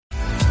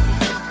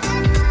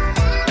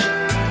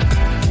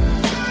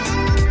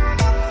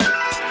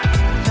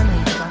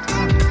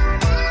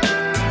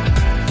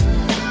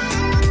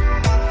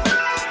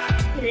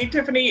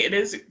Tiffany. It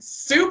is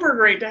super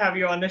great to have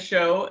you on the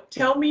show.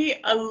 Tell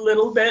me a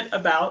little bit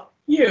about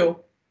you.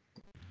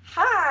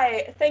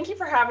 Hi, thank you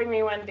for having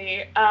me,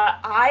 Wendy.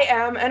 I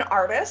am an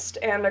artist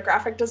and a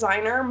graphic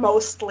designer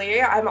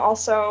mostly. I'm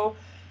also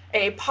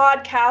a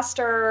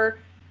podcaster,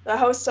 the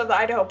host of the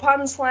Idaho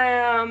Pun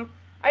Slam.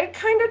 I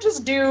kind of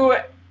just do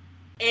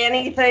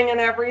anything and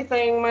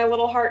everything my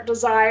little heart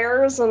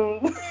desires,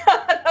 and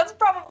that's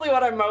probably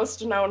what I'm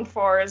most known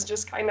for, is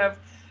just kind of,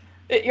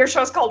 your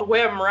show's called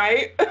Whim,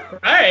 right?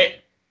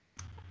 Right.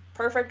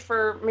 Perfect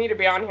for me to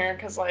be on here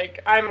because,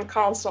 like, I'm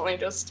constantly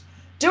just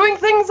doing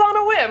things on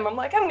a whim. I'm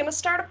like, I'm going to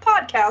start a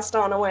podcast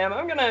on a whim.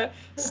 I'm going to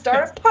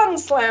start a pun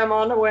slam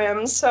on a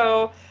whim.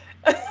 So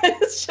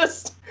it's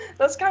just,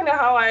 that's kind of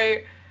how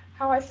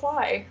I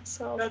fly.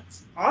 So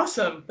That's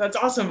awesome. That's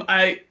awesome.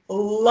 I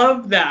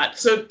love that.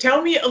 So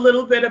tell me a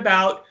little bit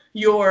about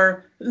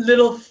your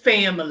little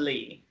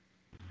family.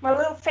 my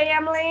little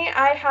family,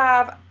 I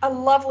have a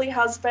lovely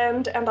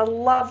husband and a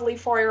lovely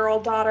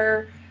 4-year-old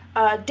daughter,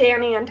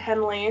 Danny and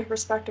Henley,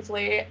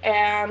 respectively,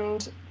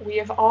 and we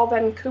have all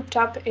been cooped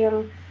up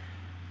in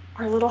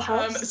our little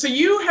house. So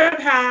you have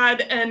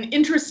had an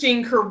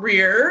interesting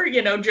career,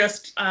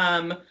 just,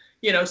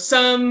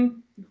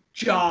 some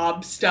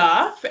job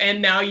stuff,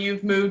 and now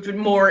you've moved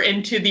more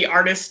into the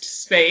artist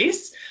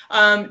space.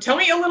 Tell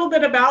me a little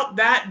bit about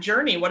that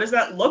journey. What has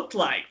that looked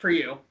like for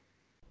you?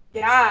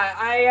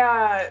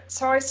 Yeah,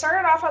 so I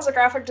started off as a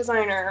graphic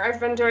designer. I've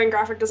been doing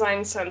graphic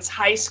design since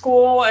high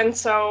school, and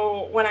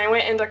so when I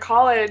went into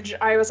college,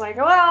 I was like,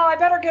 well, I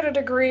better get a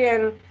degree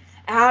in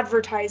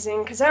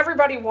advertising because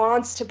everybody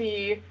wants to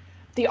be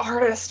the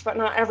artist, but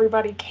not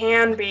everybody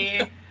can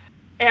be.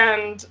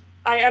 And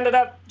I ended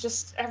up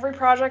just every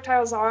project I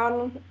was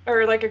on,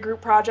 or like a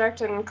group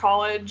project in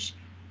college,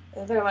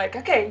 they're like,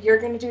 okay, you're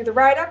going to do the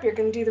write-up, you're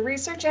going to do the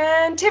research,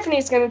 and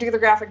Tiffany's going to do the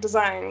graphic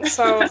design.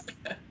 So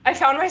I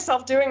found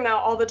myself doing that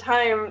all the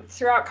time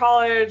throughout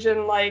college,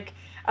 and like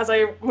as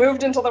I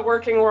moved into the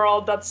working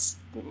world, that's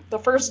the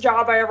first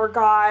job I ever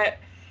got.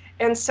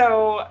 And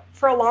so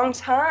for a long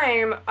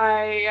time,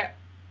 I've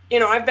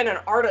been an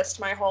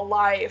artist my whole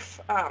life.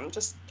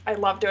 I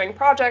love doing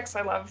projects.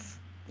 I love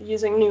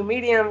using new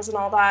mediums and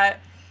all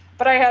that.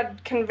 But I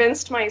had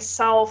convinced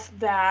myself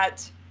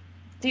that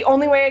the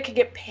only way I could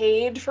get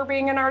paid for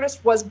being an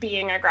artist was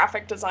being a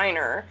graphic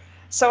designer.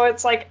 So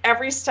it's like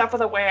every step of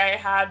the way I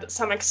had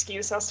some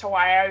excuse as to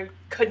why I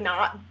could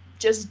not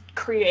just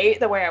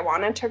create the way I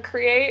wanted to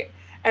create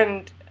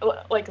and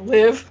like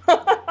live.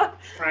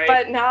 Right.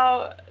 But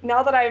now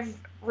that I've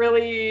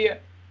really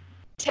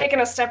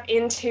taken a step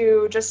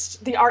into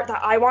just the art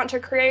that I want to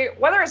create,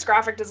 whether it's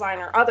graphic design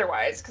or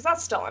otherwise, because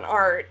that's still an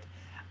art,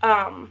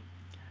 I'm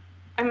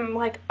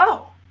like,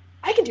 oh,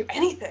 I can do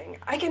anything.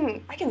 I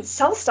can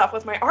sell stuff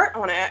with my art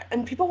on it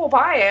and people will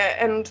buy it.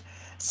 And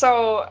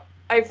so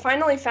I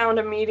finally found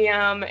a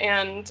medium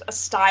and a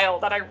style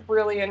that I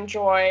really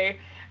enjoy.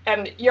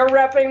 And you're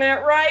repping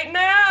it right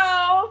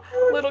now,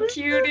 little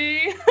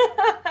cutie.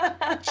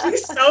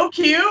 She's so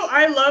cute.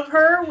 I love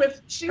her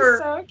with her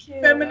so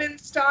cute. Feminine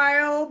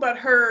style, but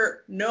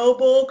her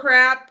noble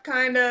crap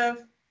kind of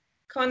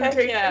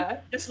connotation. Yeah.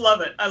 Just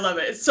love it. I love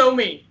it. It's so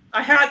me.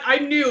 I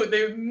knew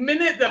the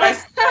minute that I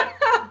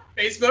saw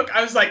Facebook,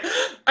 I was like,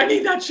 I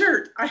need that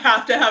shirt. I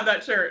have to have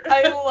that shirt.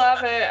 I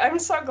love it. I'm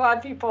so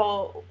glad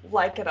people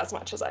like it as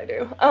much as I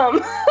do.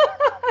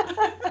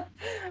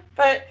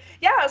 But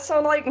yeah,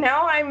 so like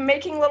now I'm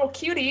making little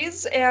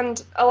cuties,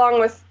 and along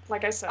with,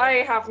 like I said,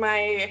 I have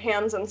my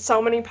hands in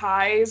so many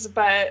pies,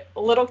 but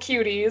little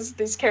cuties,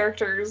 these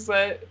characters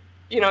that,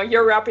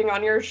 you're wrapping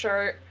on your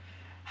shirt,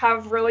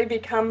 have really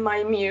become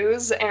my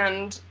muse,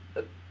 and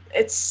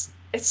it's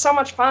so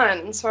much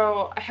fun.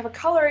 So I have a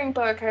coloring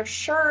book, I have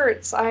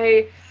shirts,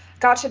 I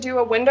got to do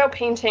a window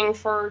painting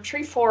for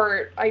Tree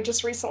Fort. I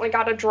just recently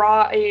got to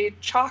draw a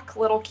chalk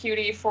little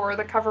cutie for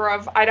the cover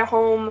of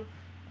Idaho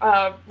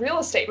real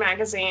estate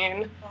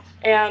magazine.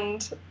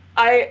 And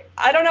I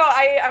don't know,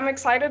 I'm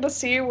excited to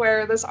see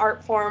where this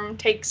art form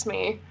takes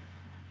me.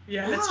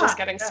 Yeah, and it's just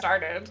getting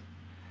started.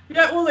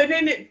 Yeah, well, and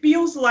then it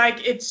feels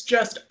like it's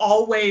just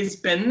always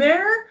been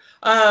there.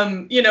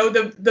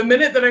 The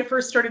minute that I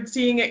first started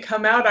seeing it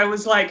come out, I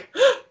was like,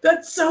 oh,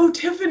 that's so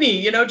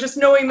Tiffany, just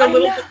knowing the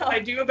little bit that I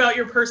do about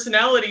your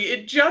personality,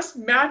 it just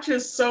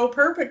matches so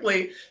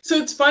perfectly. So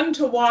it's fun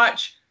to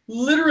watch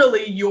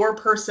literally your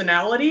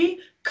personality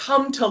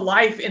come to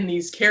life in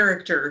these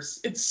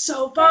characters. It's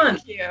so fun.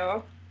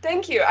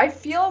 Thank you. I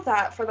feel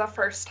that for the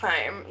first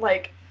time.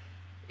 Like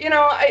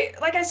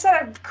I said,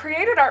 I've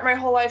created art my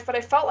whole life, but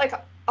I felt like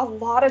a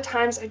lot of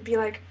times I'd be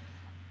like,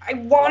 I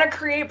want to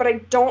create, but I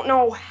don't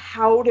know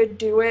how to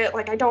do it.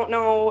 Like, I don't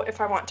know if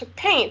I want to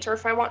paint or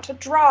if I want to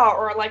draw,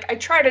 or like I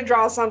try to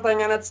draw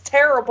something and it's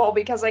terrible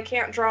because I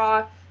can't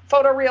draw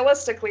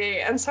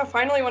photorealistically. And so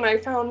finally when I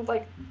found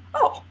like,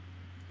 oh,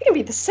 it can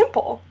be this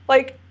simple.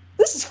 Like,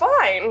 this is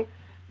fine.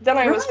 Then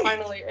I was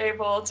finally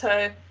able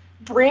to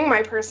bring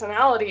my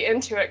personality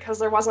into it because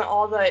there wasn't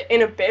all the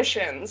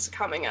inhibitions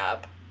coming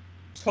up.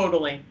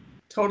 Totally.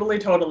 Totally.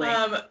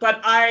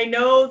 But I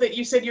know that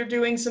you said you're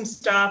doing some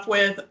stuff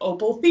with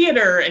Opal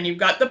Theater, and you've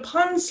got the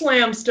Pun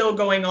Slam still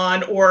going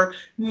on, or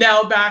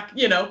now back,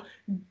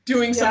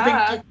 doing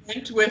something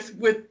different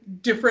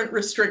with different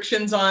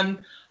restrictions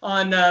on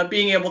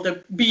being able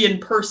to be in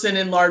person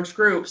in large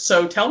groups.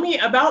 So tell me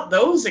about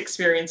those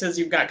experiences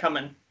you've got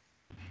coming.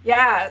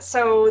 Yeah,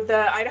 so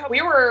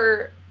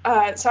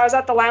so I was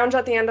at the Lounge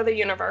at the End of the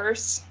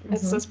Universe.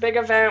 It's this big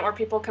event where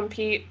people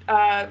compete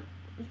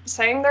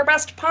saying their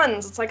best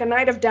puns. It's like a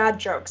night of dad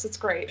jokes. It's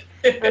great.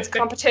 And it's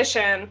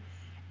competition.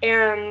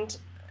 And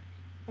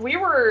we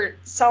were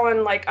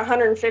selling like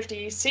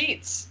 150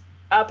 seats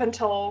up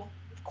until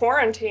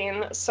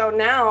quarantine. So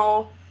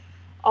now,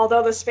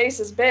 although the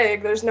space is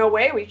big, there's no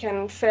way we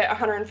can fit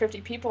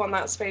 150 people in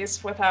that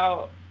space with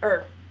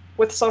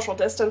social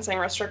distancing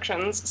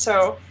restrictions.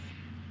 So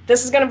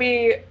this is going to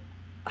be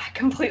a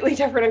completely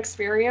different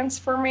experience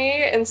for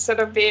me. Instead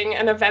of being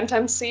an event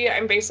MC,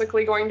 I'm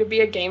basically going to be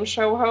a game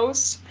show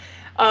host,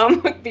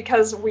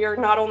 because we are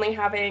not only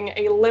having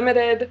a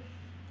limited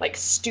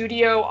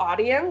studio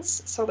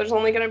audience, so there's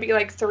only going to be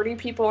 30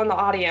 people in the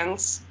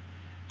audience,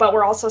 but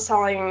we're also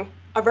selling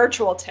a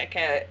virtual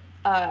ticket.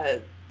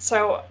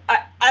 So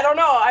I don't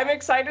know. I'm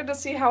excited to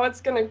see how it's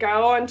going to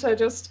go and to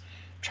just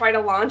try to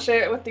launch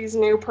it with these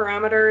new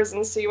parameters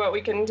and see what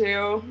we can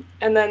do.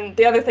 And then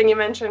the other thing you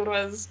mentioned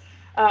was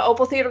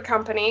Opal Theater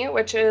Company,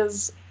 which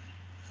is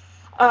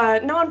a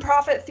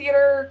nonprofit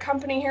theater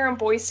company here in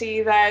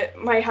Boise that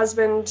my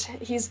husband,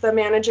 he's the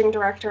managing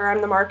director,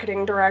 I'm the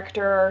marketing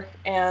director,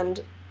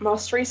 and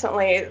most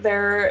recently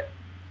they're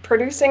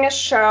producing a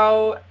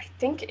show, I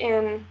think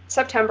in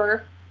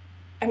September,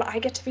 and I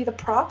get to be the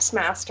props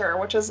master,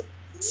 which is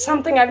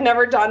something I've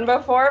never done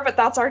before, but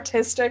that's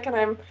artistic, and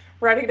I'm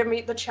ready to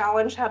meet the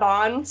challenge head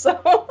on. So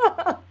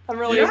I'm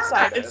really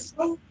excited.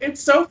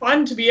 It's so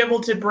fun to be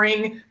able to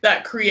bring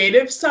that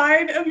creative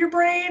side of your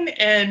brain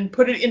and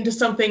put it into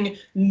something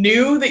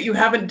new that you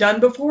haven't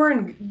done before.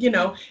 And,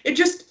 it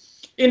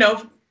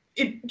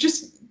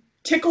just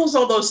tickles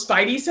all those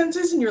spidey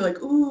senses, and you're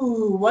like,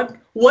 ooh,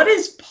 what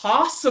is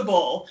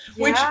possible?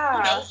 Yeah. Which,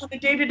 on a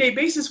day-to-day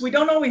basis, we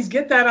don't always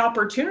get that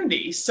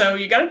opportunity. So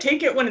you got to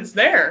take it when it's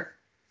there.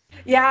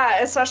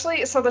 Yeah,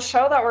 especially, so the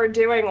show that we're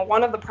doing,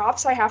 one of the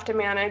props I have to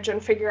manage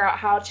and figure out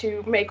how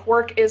to make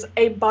work is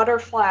a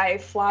butterfly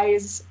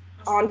flies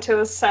onto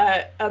the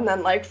set and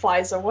then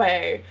flies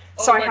away.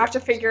 So I have to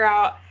figure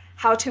out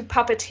how to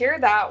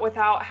puppeteer that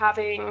without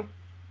having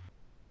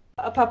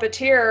a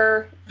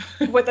puppeteer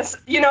with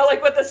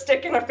with a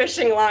stick and a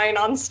fishing line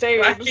on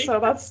stage. Right.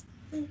 So that's,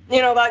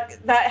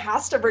 that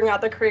has to bring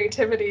out the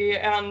creativity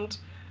and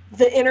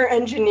the inner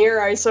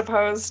engineer, I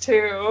suppose,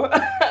 too,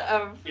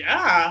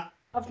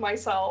 of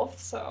myself.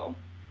 So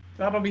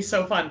that'll be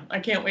so fun. I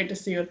can't wait to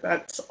see what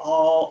that's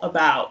all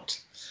about.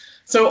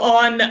 So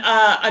on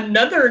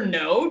another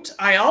note,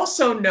 I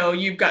also know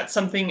you've got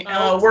something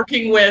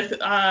working with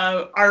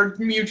our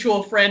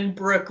mutual friend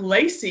Brooke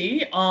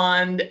Lacey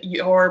on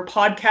your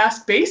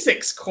podcast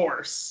basics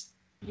course.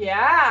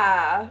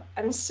 Yeah,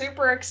 I'm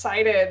super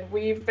excited.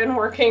 We've been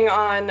working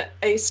on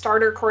a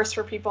starter course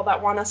for people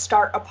that want to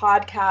start a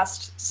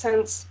podcast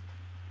since,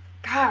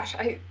 gosh,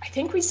 I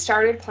think we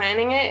started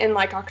planning it in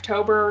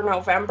October or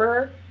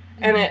November,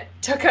 and it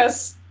took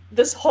us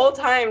this whole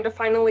time to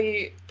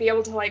finally be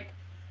able to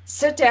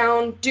sit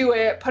down, do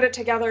it, put it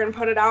together, and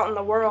put it out in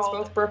the world.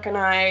 Both Brooke and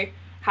I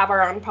have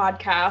our own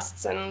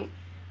podcasts, and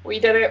we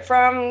did it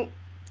from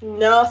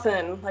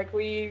nothing.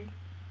 We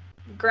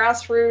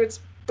grassroots,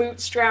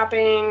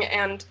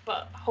 bootstrapping,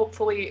 but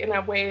hopefully in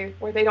a way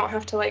where they don't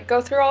have to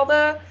go through all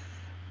the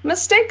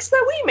mistakes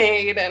that we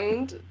made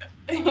and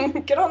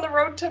get on the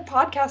road to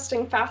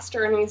podcasting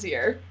faster and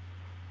easier.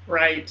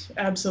 Right,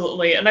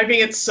 absolutely. And I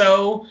think it's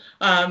so,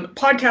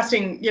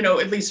 podcasting,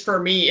 at least for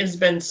me, has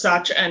been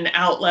such an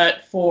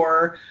outlet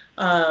for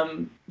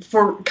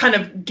kind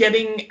of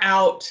getting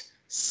out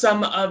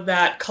some of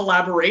that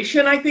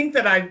collaboration, I think,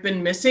 that I've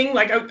been missing.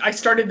 I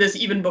started this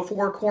even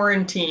before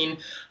quarantine,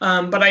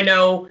 but I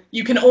know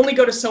you can only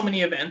go to so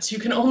many events. You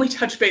can only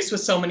touch base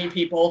with so many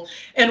people.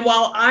 And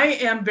while I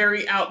am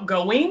very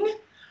outgoing,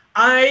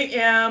 I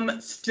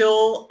am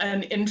still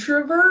an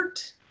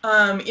introvert,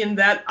 in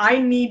that I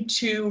need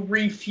to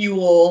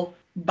refuel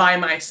by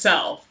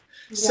myself.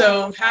 Yeah.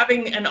 So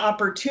having an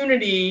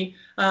opportunity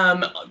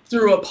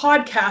through a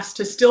podcast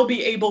to still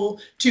be able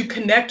to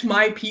connect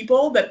my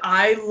people that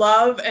I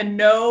love and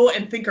know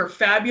and think are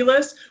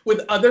fabulous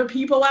with other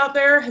people out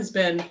there has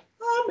been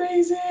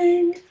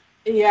amazing.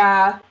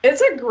 Yeah,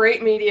 it's a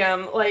great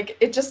medium.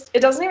 It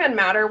doesn't even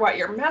matter what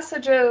your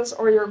message is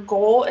or your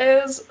goal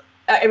is.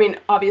 I mean,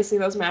 obviously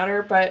those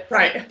matter, but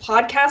right.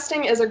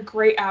 Podcasting is a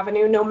great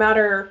avenue no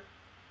matter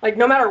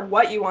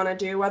what you want to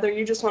do, whether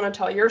you just want to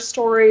tell your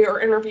story or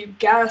interview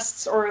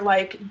guests or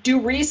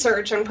do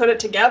research and put it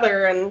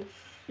together or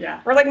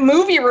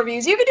movie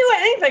reviews. You can do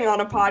anything on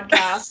a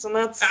podcast, and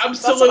that's Absolutely.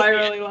 That's what I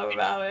really love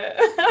about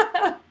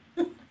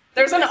it.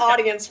 There's an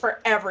audience for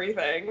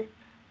everything.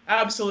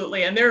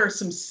 Absolutely, and there are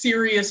some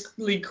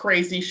seriously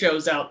crazy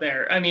shows out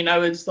there. I mean, I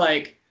was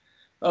like,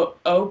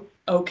 oh,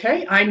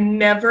 okay, I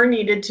never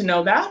needed to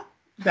know that.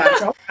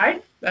 That's all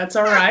right. That's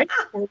all right.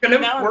 We're gonna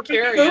move on.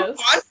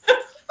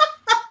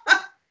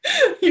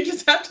 You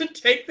just have to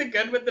take the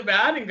good with the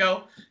bad and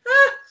go,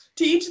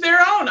 to each their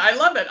own. I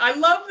love it. I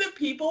love that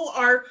people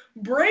are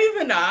brave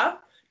enough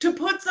to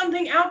put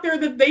something out there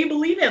that they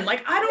believe in.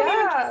 Like, I don't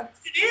even know what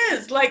it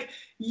is. Like,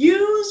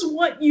 use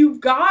what you've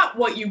got,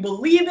 what you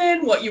believe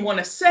in, what you want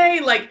to say.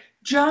 Like,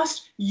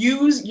 just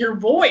use your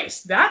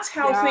voice. That's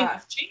how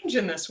things change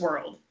in this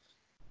world.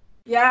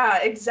 Yeah,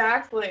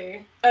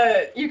 exactly.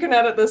 You can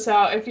edit this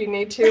out if you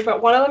need to,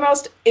 but one of the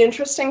most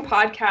interesting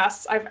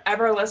podcasts I've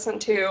ever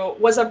listened to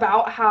was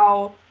about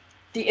how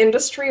the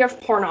industry of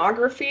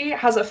pornography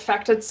has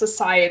affected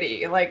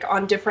society, like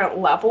on different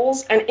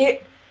levels, and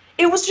it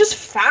was just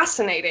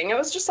fascinating. It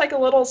was just like a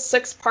little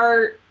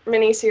 6-part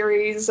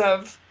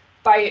miniseries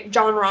by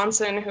Jon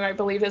Ronson, who I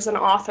believe is an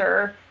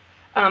author.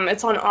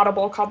 It's on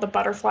Audible, called The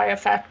Butterfly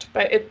Effect,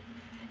 but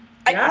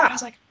I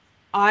was like,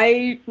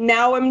 I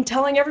now am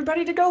telling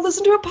everybody to go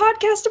listen to a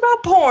podcast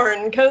about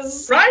porn,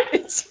 because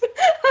it's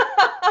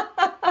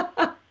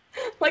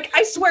like,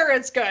 I swear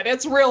it's good.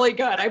 It's really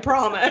good, I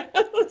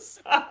promise.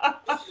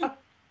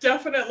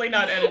 Definitely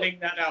not editing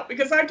that out,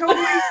 because I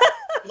totally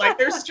like,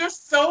 there's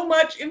just so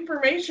much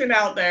information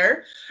out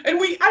there, and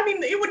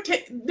it would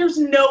take, there's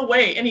no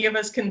way any of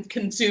us can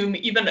consume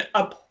even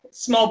a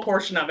small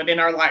portion of it in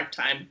our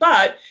lifetime,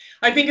 but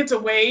I think it's a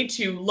way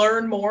to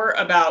learn more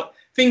about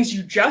things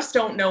you just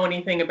don't know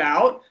anything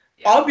about.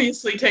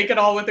 Obviously, take it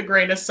all with a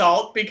grain of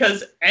salt,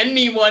 because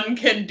anyone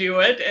can do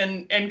it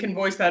and can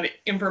voice that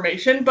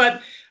information.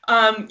 But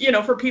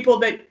for people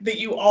that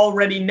you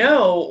already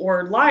know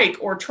or like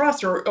or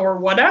trust or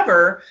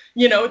whatever,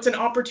 it's an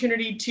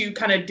opportunity to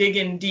kind of dig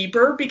in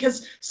deeper,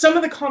 because some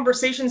of the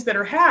conversations that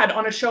are had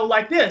on a show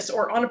like this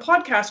or on a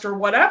podcast or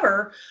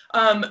whatever,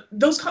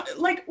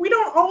 we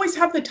don't always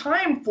have the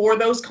time for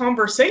those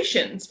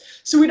conversations.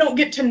 So we don't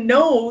get to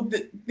know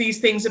these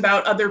things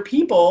about other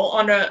people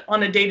on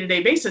a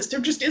day-to-day basis. There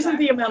just isn't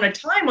the amount of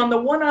time on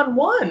the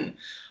one-on-one.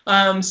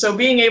 So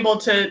being able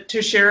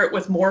to share it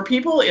with more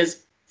people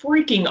is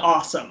freaking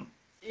awesome.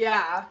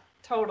 Yeah,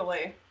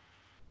 totally.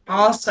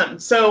 Awesome.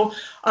 So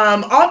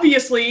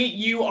obviously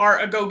you are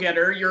a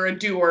go-getter, you're a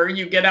doer,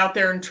 you get out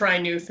there and try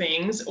new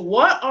things.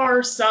 What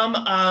are some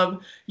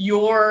of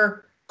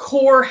your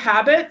core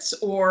habits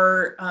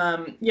or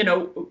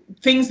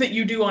things that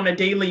you do on a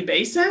daily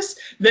basis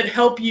that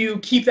help you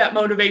keep that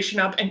motivation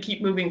up and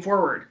keep moving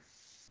forward?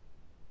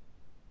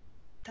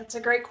 That's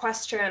a great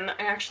question.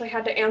 I actually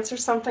had to answer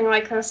something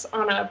like this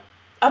on a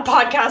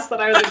podcast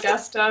that I was a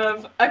guest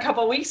of a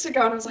couple weeks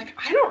ago, and I was like,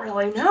 I don't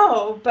really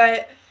know,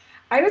 but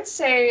I would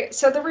say,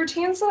 so the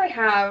routines that I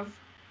have,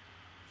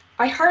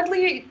 I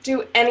hardly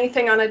do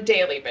anything on a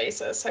daily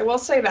basis, I will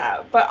say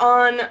that, but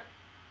on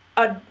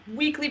a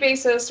weekly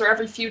basis or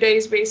every few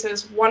days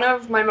basis, one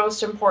of my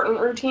most important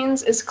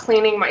routines is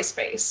cleaning my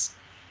space.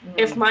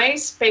 If my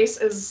space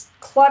is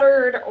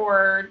cluttered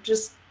or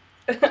just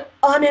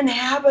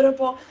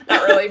uninhabitable,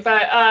 not really,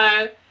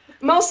 but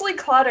mostly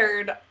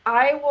cluttered,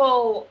 I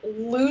will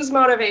lose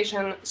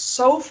motivation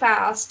so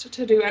fast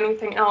to do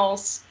anything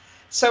else.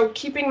 So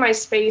keeping my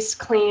space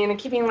clean and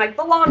keeping like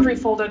the laundry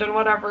folded and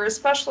whatever,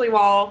 especially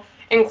while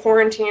in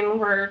quarantine,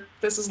 where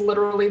this is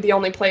literally the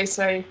only place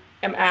I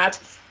am at,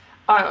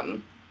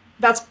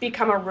 that's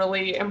become a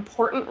really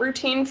important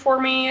routine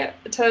for me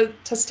to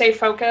stay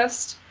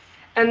focused.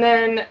 And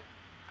then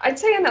I'd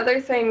say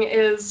another thing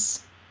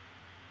is,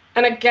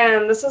 and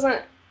again, this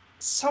isn't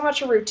so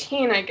much a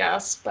routine, I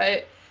guess,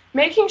 but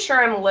making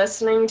sure I'm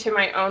listening to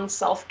my own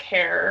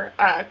self-care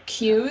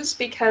cues,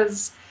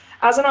 because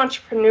as an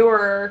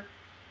entrepreneur,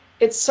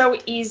 it's so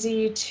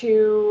easy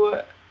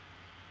to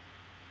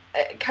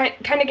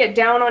kind of get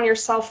down on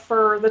yourself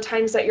for the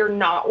times that you're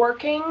not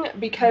working,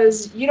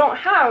 because you don't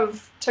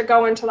have to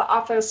go into the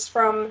office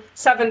from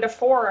 7 to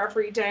 4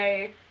 every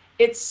day.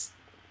 It's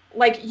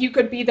like you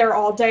could be there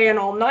all day and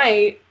all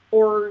night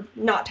or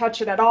not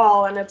touch it at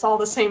all, and it's all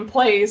the same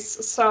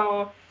place.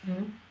 So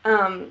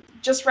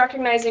just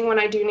recognizing when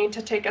I do need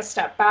to take a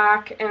step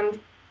back and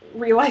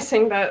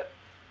realizing that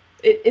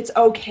it's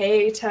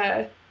okay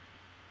to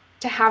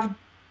have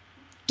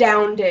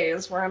down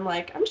days where I'm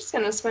like, I'm just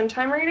going to spend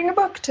time reading a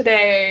book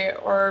today,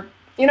 or,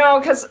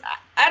 because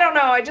I don't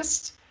know, I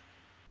just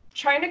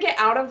trying to get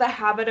out of the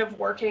habit of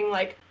working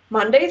like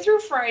Monday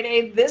through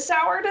Friday, this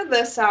hour to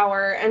this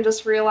hour, and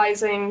just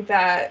realizing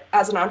that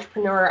as an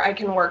entrepreneur, I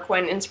can work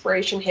when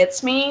inspiration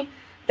hits me.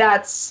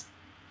 That's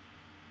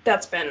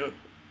been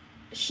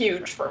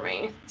huge for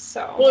me.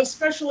 So, well,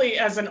 especially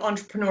as an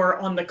entrepreneur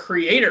on the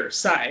creator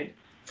side,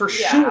 for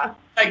sure.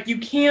 Like you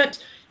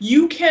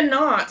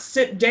cannot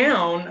sit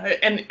down,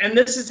 and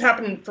this has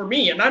happened for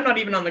me, and I'm not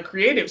even on the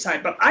creative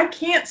side, but I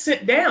can't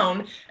sit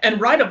down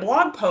and write a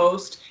blog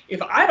post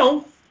if I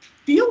don't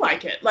feel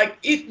like it. Like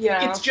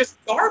it's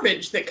just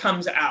garbage that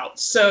comes out.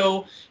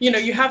 So,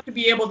 you have to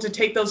be able to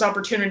take those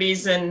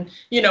opportunities, and,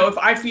 if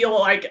I feel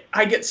like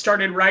I get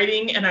started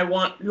writing and I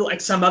want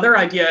like some other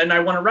idea and I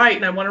want to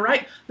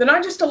write, then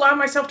I just allow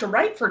myself to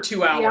write for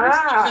 2 hours.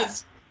 Yeah.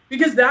 Because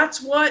because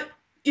that's what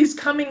is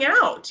coming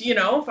out. You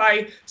know, if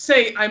I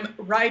say I'm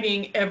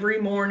writing every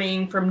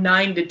morning from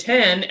 9 to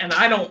 10 and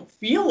I don't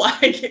feel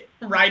like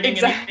writing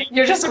anything.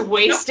 You're just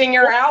wasting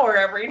your hour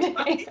every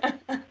day.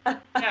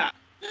 Yeah,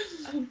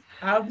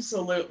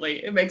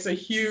 absolutely. It makes a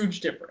huge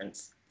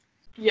difference.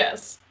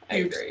 Yes, I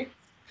agree.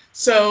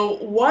 So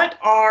what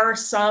are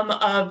some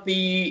of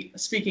the,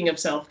 speaking of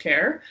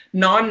self-care,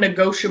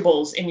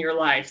 non-negotiables in your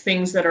life?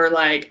 Things that are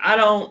like,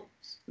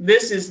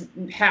 this is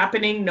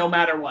happening no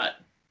matter what.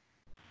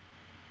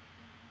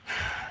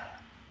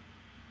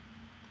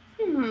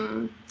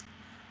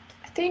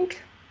 I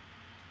think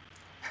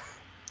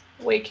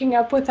waking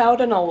up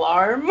without an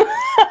alarm.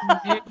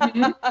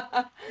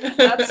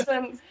 That's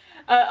been,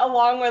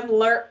 along with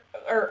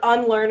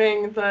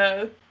unlearning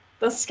the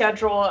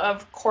schedule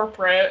of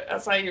corporate,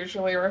 as I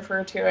usually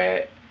refer to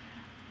it.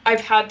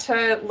 I've had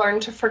to learn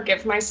to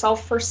forgive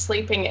myself for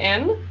sleeping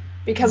in,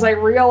 because I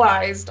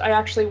realized I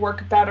actually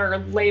work better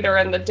later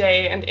in the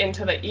day and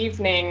into the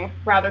evening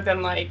rather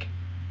than like,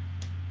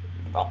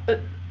 well,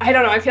 I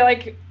don't know. I feel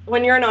like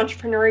when you're an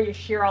entrepreneur, you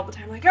hear all the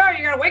time, like, oh,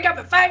 you're going to wake up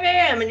at 5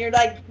 a.m. and you're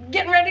like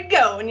getting ready to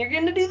go and you're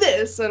going to do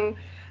this. And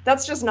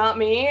that's just not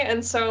me.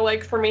 And so,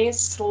 like, for me,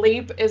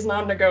 sleep is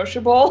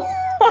non-negotiable.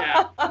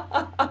 Yeah.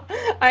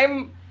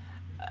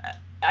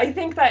 I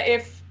think that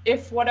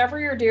if whatever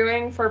you're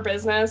doing for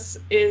business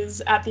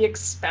is at the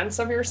expense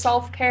of your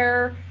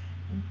self-care,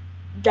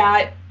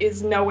 that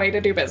is no way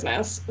to do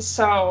business.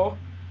 So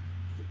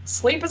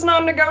sleep is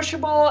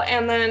non-negotiable,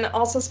 and then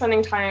also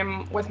spending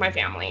time with my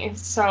family.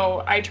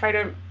 So I try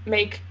to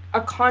make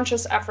a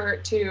conscious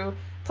effort to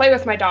play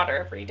with my daughter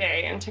every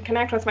day and to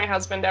connect with my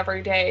husband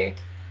every day,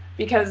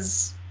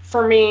 because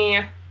for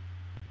me,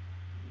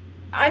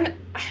 I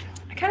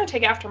kind of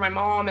take after my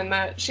mom in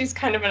that she's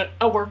kind of a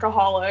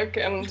workaholic,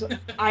 and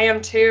I am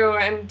too.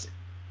 And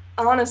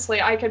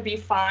honestly, I could be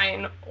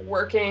fine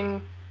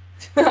working,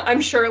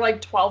 I'm sure, like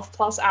 12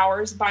 plus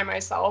hours by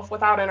myself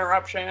without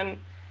interruption.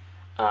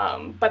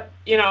 But,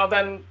 you know,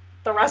 then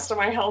the rest of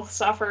my health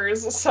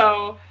suffers.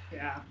 So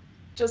Yeah.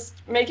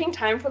 just making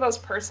time for those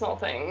personal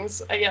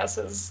things, I guess,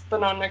 is the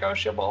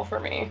non-negotiable for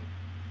me.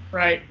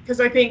 Right. Because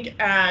I think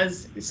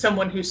as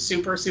someone who's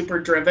super, super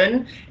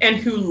driven and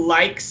who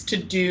likes to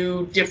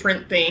do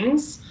different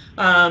things,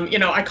 you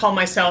know, I call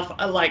myself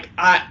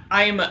I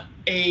am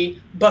a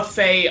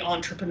buffet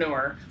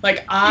entrepreneur.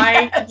 Like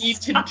I need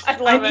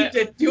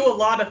to do a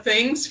lot of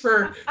things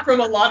from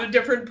a lot of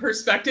different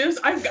perspectives.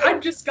 I've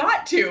just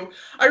got to.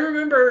 I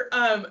remember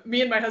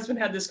me and my husband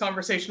had this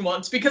conversation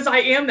once, because I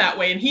am that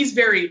way, and he's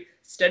very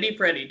steady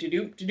Freddy,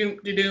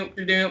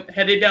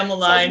 headed down the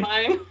line.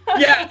 Mine.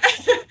 Yeah.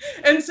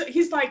 And so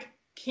he's like,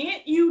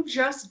 can't you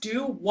just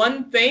do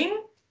one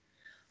thing?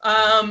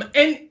 And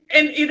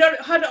it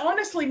had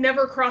honestly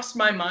never crossed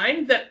my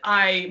mind that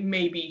I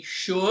maybe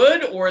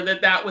should, or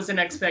that was an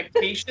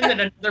expectation that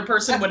another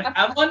person would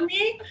have on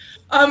me.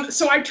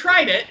 So I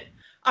tried it.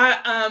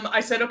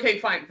 I said, okay,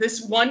 fine.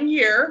 This 1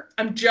 year,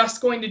 I'm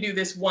just going to do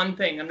this one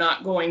thing. I'm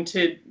not going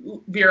to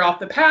veer off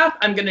the path.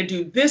 I'm going to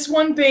do this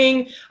one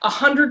thing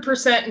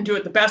 100% and do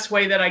it the best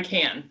way that I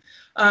can.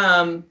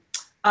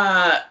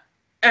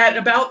 At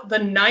about the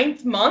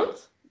 9th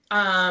month,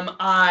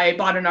 I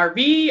bought an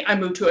RV. I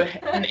moved to a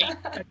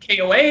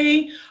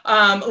KOA.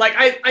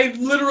 I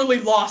literally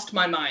lost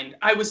my mind.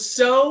 I was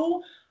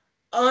so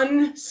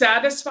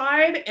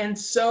unsatisfied and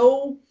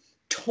so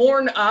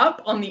torn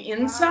up on the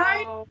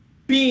inside. Wow.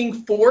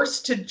 Being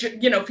forced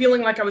to,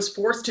 feeling like I was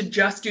forced to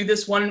just do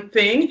this one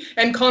thing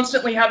and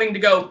constantly having to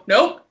go,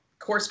 nope,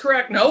 course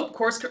correct, nope,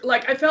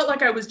 like I felt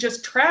like I was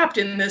just trapped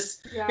in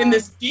this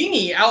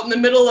dinghy out in the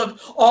middle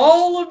of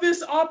all of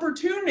this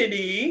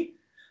opportunity.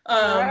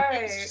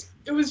 Right.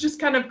 It was just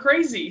kind of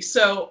crazy.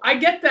 So I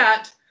get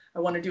that. I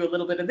want to do a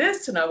little bit of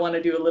this and I want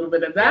to do a little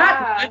bit of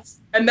that.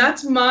 Yeah. And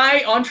that's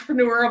my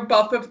entrepreneur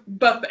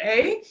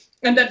buffet.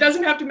 And that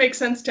doesn't have to make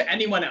sense to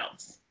anyone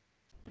else.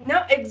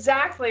 No,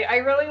 exactly. I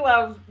really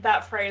love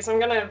that phrase. I'm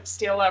going to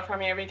steal that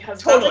from you,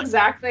 because that's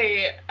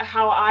exactly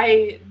how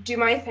I do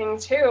my thing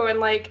too. And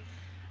like,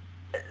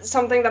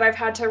 something that I've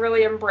had to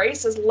really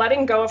embrace is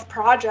letting go of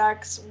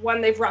projects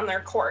when they've run their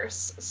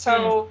course.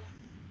 So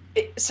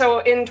in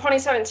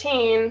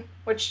 2017,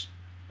 which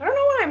I don't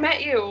know when I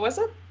met you, was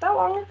it that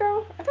long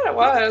ago? I thought it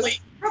was.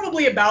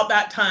 Probably about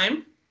that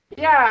time.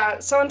 Yeah,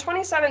 so in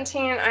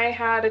 2017, I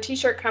had a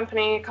t-shirt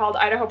company called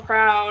Idaho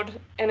Proud,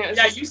 and it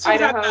was just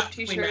Idaho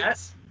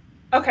t-shirts.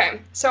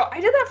 Okay, so I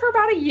did that for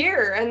about a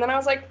year, and then I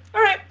was like,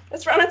 all right,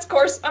 it's run its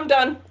course, I'm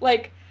done.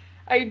 Like,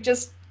 I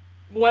just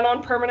went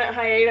on permanent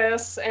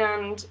hiatus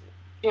and,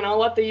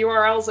 let the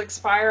URLs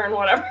expire and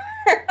whatever.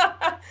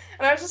 And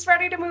I was just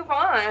ready to move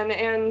on.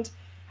 And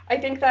I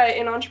think that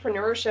in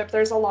entrepreneurship,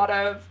 there's a lot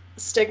of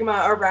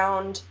stigma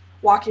around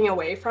walking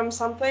away from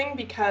something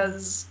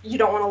because you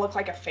don't want to look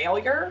like a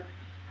failure.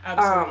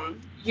 Absolutely.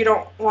 You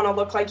don't want to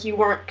look like you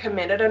weren't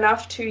committed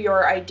enough to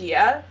your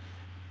idea.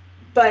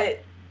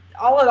 But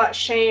all of that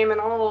shame and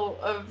all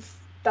of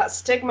that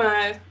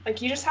stigma,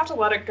 like, you just have to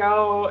let it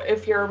go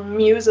if your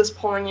muse is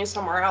pulling you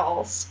somewhere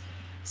else.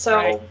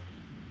 So,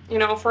 You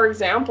know, for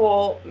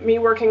example, me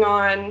working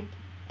on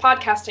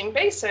podcasting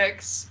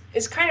basics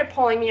is kind of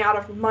pulling me out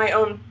of my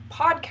own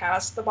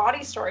podcast, the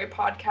Body Story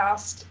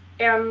podcast,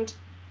 and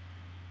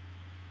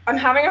I'm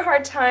having a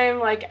hard time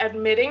like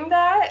admitting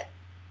that,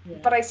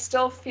 but I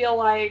still feel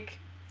like,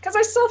 because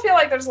I still feel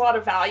like there's a lot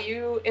of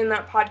value in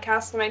that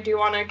podcast and I do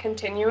want to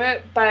continue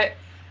it, but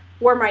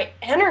where my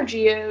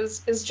energy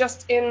is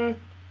just in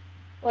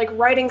like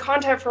writing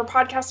content for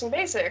podcasting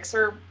basics,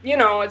 or, you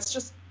know, it's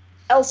just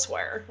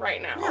elsewhere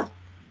right now.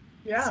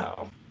 Yeah.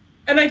 So.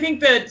 And I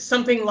think that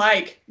something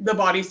like the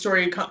Body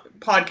Story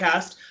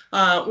podcast,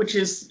 which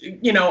is,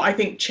 you know, I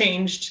think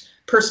changed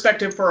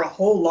perspective for a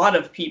whole lot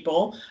of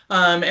people,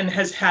 and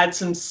has had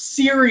some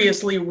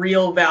seriously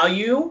real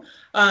value.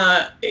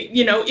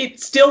 You know, it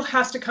still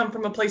has to come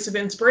from a place of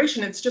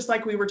inspiration. It's just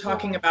like we were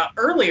talking about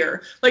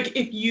earlier. Like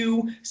if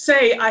you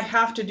say, I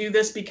have to do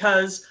this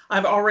because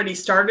I've already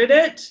started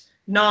it,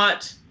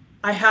 not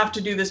I have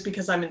to do this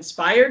because I'm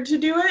inspired to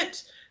do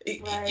it.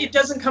 It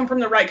doesn't come from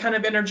the right kind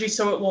of energy,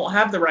 so it won't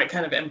have the right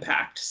kind of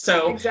impact.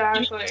 So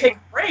exactly. You need to take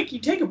a break. You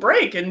take a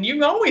break, and you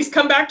can always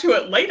come back to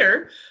it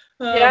later.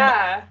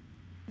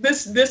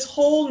 This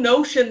whole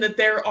notion that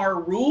there are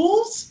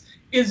rules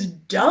is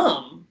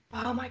dumb.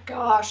 Oh my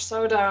gosh,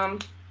 so dumb.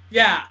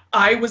 Yeah,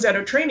 I was at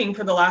a training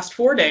for the last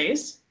 4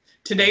 days.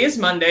 Today is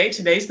Monday.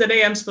 Today's the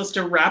day I'm supposed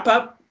to wrap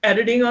up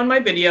editing on my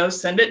videos,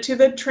 send it to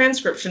the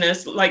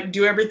transcriptionist, like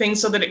do everything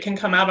so that it can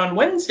come out on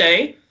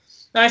Wednesday.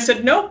 And I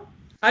said, nope.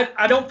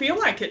 I don't feel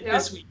like it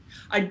this week.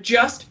 I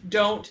just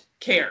don't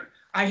care.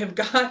 I've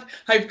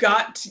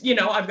got, you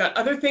know, I've got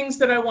other things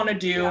that I want to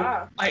do.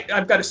 Yeah.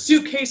 I've got a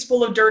suitcase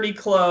full of dirty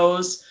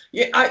clothes.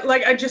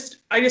 I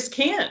just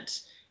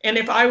can't. And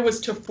if I was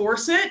to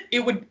force it,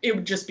 it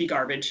would just be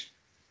garbage.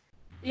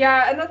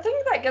 Yeah, and the thing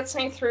that gets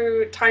me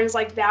through times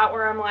like that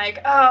where I'm like,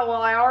 oh,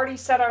 well, I already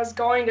said I was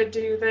going to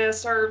do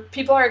this, or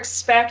people are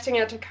expecting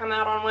it to come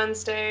out on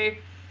Wednesday.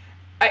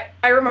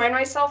 I remind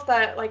myself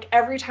that, like,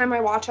 every time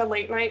I watch a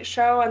late night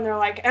show and they're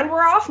like, and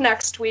we're off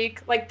next week,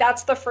 like,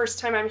 that's the first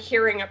time I'm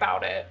hearing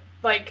about it.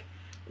 Like,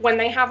 when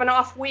they have an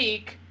off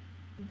week,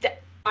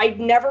 I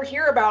never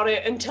hear about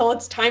it until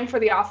it's time for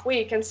the off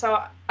week. And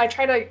so I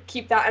try to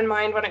keep that in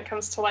mind when it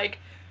comes to, like,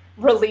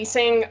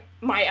 releasing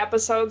my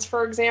episodes,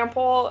 for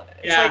example.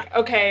 It's like,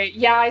 okay,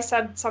 yeah, I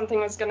said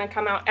something was going to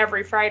come out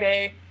every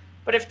Friday,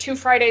 but if 2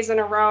 Fridays in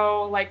a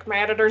row, like, my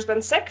editor's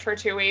been sick for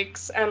 2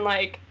 weeks, and,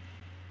 like,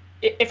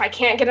 if I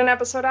can't get an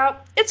episode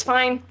out, it's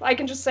fine. I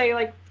can just say,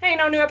 like, hey,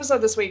 no new episode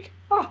this week.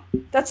 Oh,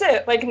 that's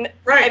it. Like,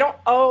 I don't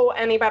owe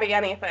anybody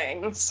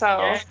anything, so.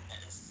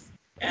 Yes.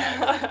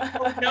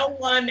 No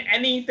one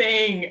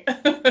anything.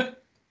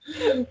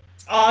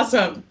 It's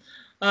awesome.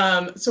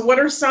 So what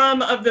are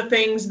some of the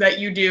things that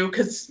you do?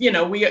 Because, you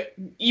know,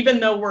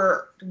 even though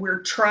we're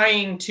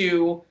trying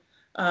to,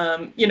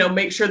 you know,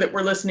 make sure that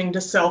we're listening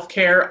to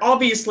self-care,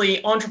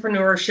 obviously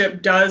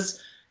entrepreneurship does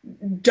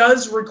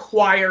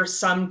require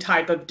some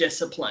type of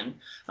discipline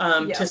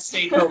to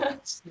stay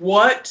focused.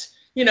 What,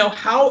 you know,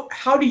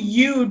 how do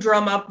you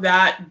drum up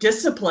that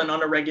discipline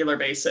on a regular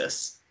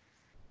basis?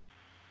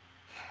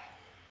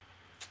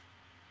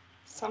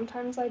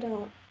 Sometimes I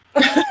don't.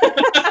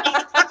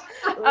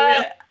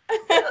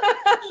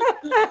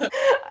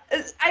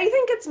 I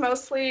think it's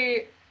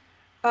mostly,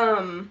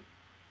 I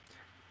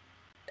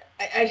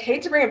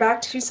hate to bring it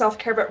back to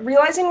self-care, but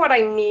realizing what I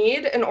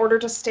need in order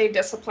to stay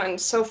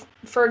disciplined. So,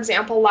 for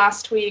example,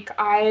 last week,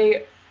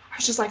 I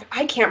was just like,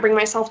 I can't bring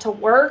myself to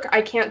work.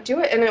 I can't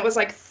do it. And it was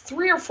like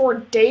 3 or 4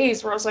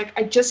 days where I was like,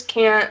 I just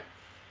can't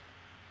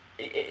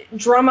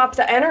drum up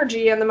the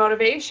energy and the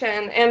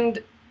motivation.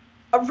 And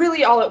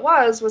really all it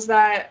was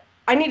that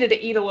I needed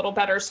to eat a little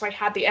better so I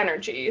had the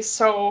energy.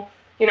 So,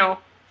 you know,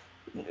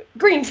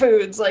 green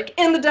foods, like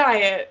in the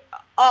diet,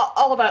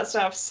 all of that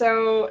stuff.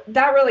 So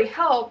that really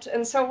helped.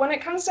 And so when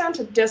it comes down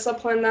to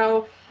discipline,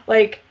 though,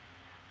 like,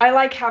 I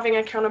like having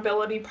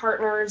accountability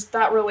partners.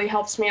 That really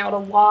helps me out a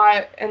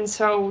lot. And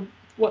so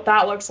what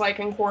that looks like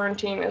in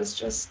quarantine is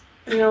just,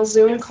 you know,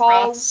 Zoom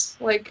calls,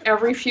 like,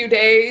 every few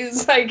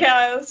days, I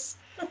guess.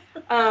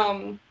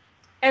 And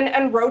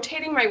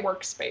rotating my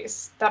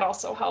workspace, that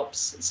also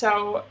helps.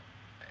 So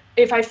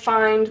if I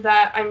find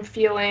that I'm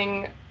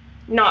feeling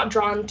not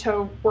drawn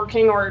to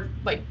working or,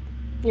 like,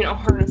 you know,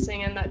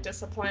 harnessing in that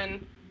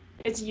discipline,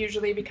 it's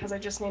usually because I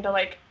just need to,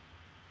 like,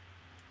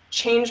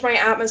 change my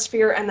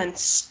atmosphere and then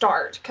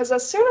start. Because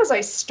as soon as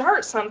I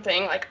start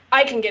something, like,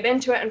 I can get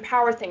into it and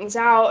power things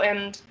out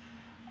and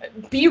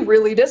be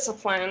really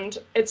disciplined.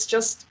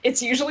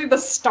 It's usually the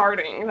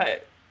starting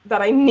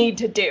that I need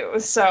to do.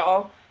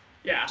 So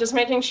yeah, just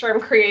making sure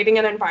I'm creating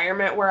an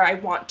environment where I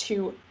want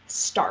to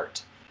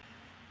start.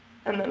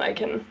 And then I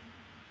can...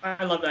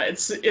 I love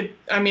that.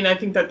 I mean, I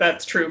think that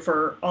that's true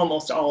for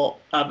almost all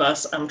of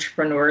us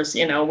entrepreneurs.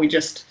 You know, we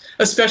just,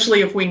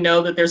 especially if we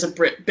know that there's a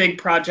big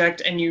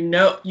project and you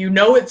know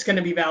it's going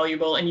to be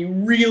valuable and you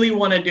really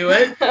want to do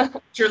it,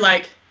 you're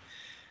like,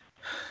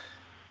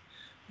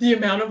 the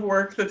amount of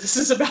work that this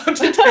is about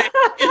to take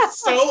is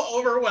so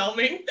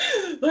overwhelming.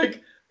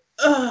 Like,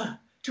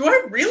 do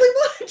I really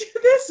want to do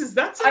this? Is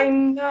that I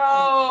something?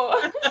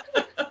 know.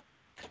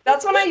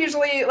 That's when I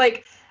usually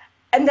like,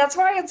 and that's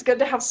why it's good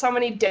to have so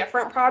many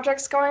different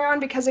projects going on,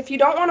 because if you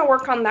don't want to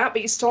work on that,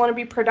 but you still want to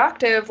be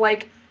productive,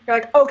 like, you're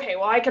like, okay,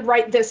 well, I could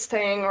write this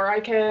thing, or I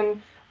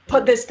can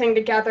put this thing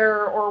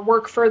together, or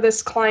work for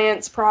this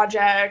client's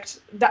project.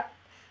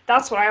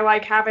 That's what I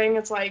like having.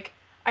 It's like,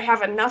 I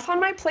have enough on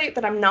my plate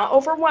that I'm not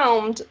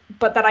overwhelmed,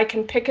 but that I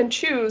can pick and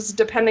choose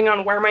depending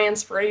on where my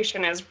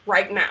inspiration is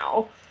right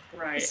now.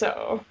 Right.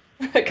 So,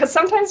 because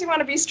sometimes you want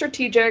to be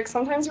strategic,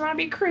 sometimes you want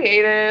to be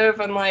creative,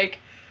 and like,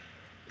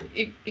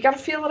 you got to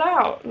feel it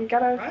out. You got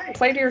to Right.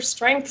 play to your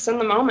strengths in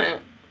the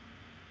moment.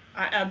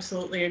 I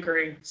absolutely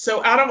agree.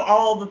 So out of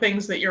all the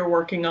things that you're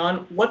working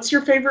on, what's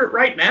your favorite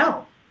right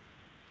now?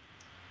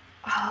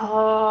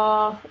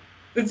 Oh,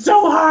 It's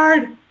so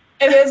hard.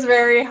 it is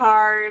very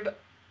hard.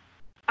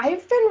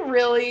 I've been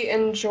really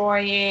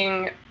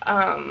enjoying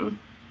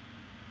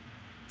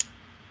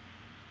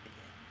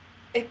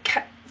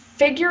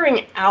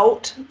figuring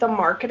out the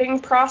marketing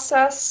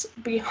process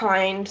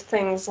behind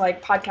things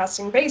like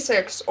Podcasting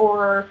Basics,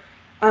 or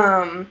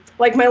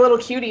like My Little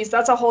Cuties.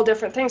 That's a whole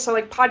different thing. So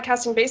like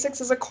Podcasting Basics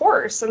is a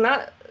course, and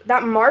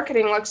that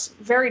marketing looks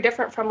very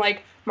different from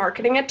like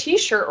marketing a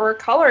t-shirt or a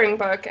coloring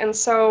book. And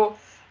so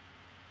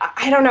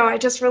I don't know, I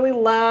just really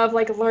love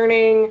like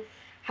learning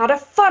how to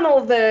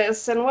funnel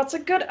this, and what's a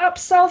good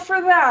upsell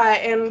for that,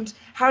 and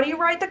how do you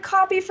write the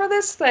copy for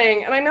this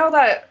thing. And I know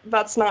that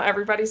that's not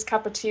everybody's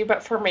cup of tea,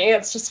 but for me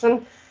it's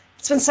been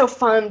so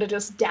fun to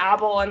just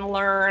dabble and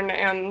learn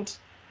and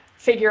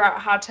figure out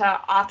how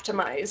to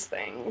optimize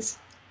things.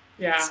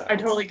 Yeah, So, I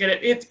totally get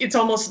it. It's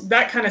almost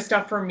that kind of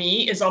stuff for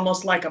me is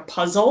almost like a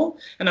puzzle,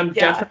 and I'm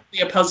yeah,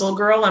 definitely a puzzle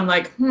girl. I'm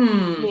like,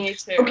 me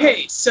too.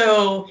 okay,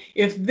 so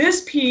if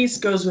this piece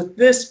goes with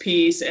this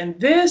piece and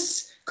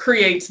this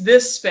creates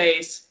this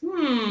space,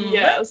 let's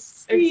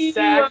Yes, see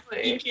what we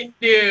exactly. can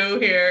do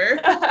here.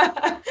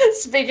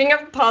 Speaking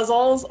of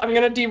puzzles, I'm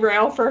gonna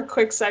derail for a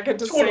quick second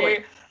to Totally.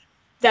 say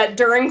that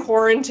during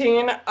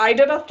quarantine, I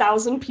did a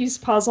 1,000-piece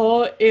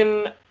puzzle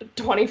in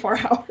 24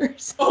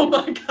 hours. Oh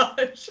my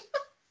gosh.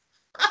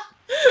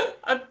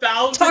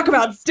 1,000. Talk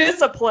about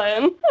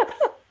discipline.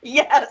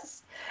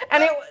 Yes.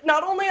 And it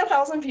not only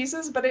 1,000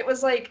 pieces, but it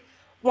was like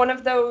one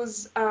of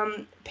those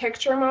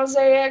picture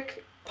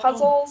mosaic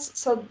puzzles.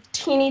 So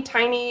teeny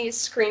tiny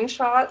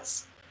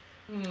screenshots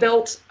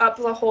built up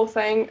the whole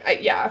thing.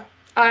 Yeah.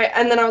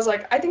 And then I was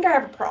like, I think I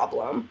have a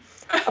problem.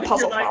 A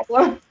puzzle like,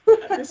 problem.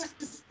 this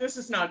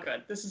is not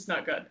good. This is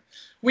not good.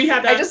 We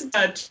had a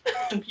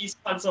 10-piece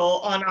puzzle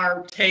on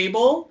our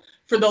table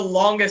for the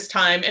longest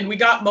time, and we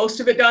got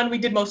most of it done. We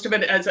did most of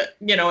it as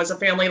a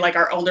family. Like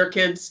our older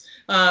kids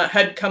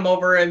had come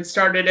over and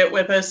started it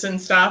with us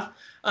and stuff.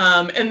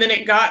 And then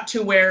it got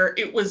to where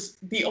it was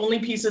the only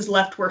pieces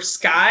left were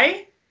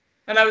sky,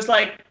 and I was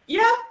like,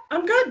 yeah,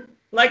 I'm good.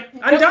 Like,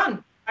 I'm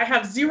done. I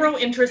have zero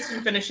interest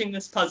in finishing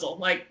this puzzle.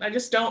 Like,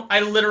 I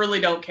literally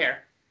don't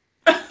care.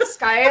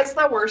 Sky is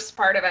the worst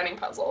part of any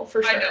puzzle,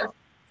 for sure. I know.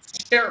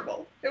 It's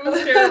terrible. It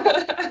was terrible.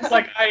 It's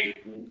like, I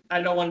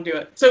don't want to do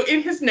it. So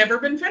it has never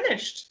been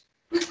finished.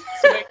 That's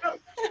the way it goes.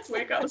 That's the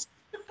way it goes.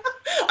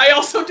 I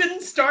also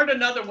didn't start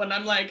another one.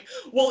 I'm like,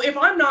 well, if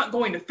I'm not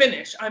going to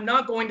finish, I'm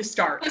not going to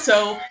start.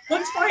 So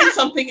let's find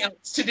something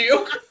else to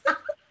do.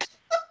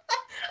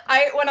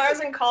 When I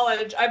was in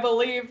college, I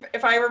believe,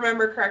 if I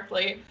remember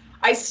correctly,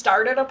 I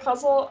started a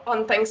puzzle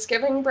on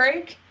Thanksgiving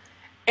break,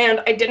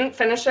 and I didn't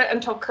finish it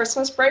until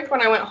Christmas break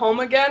when I went home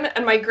again,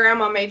 and my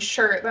grandma made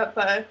sure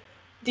that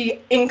the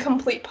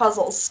incomplete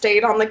puzzle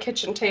stayed on the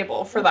kitchen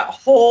table for that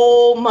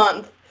whole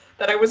month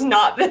that I was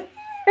not there.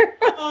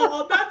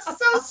 Oh, that's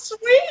so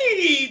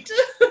sweet.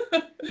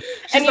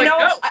 She's like,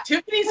 no,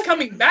 Tiffany's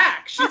coming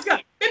back. She's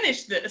got to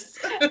finish this.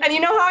 And you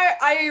know how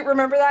I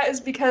remember that is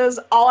because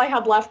all I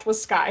had left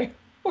was Sky.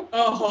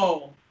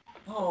 Oh,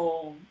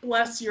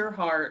 bless your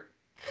heart.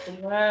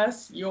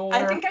 Bless your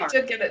heart. I think I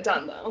did get it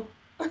done, though.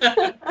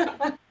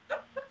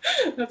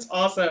 That's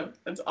awesome.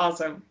 That's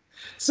awesome.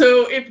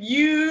 So if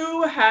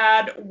you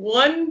had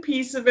one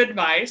piece of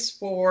advice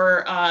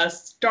for a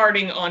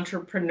starting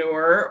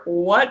entrepreneur,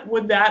 what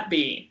would that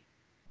be?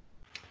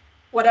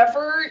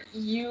 Whatever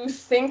you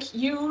think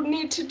you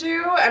need to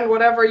do and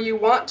whatever you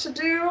want to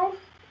do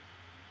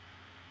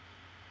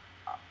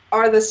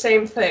are the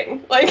same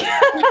thing. Like,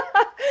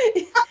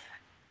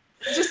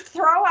 just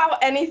throw out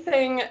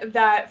anything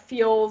that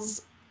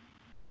feels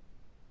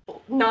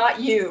not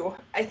you,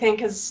 I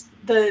think, is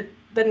the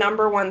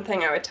number one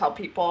thing I would tell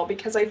people,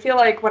 because I feel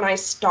like when I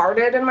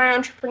started in my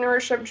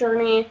entrepreneurship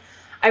journey,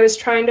 I was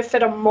trying to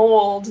fit a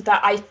mold that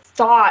I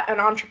thought an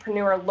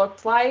entrepreneur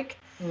looked like.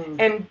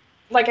 And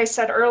like I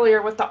said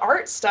earlier with the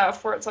art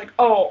stuff, where it's like,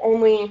 oh,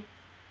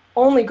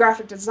 only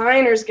graphic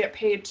designers get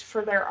paid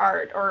for their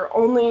art, or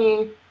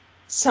only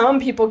some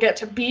people get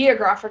to be a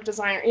graphic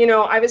designer. You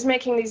know, I was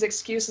making these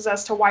excuses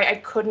as to why I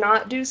could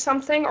not do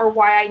something, or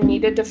why I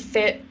needed to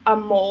fit a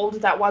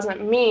mold that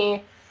wasn't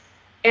me.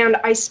 And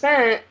I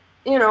spent,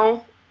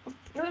 probably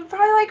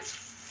like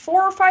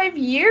 4 or 5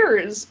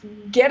 years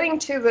getting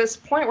to this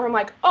point where I'm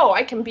like, oh,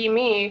 I can be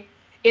me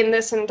in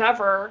this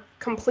endeavor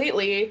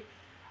completely.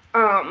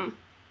 And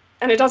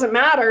it doesn't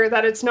matter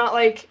that it's not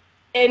like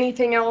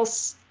anything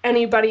else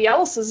anybody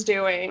else is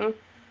doing.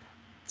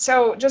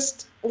 So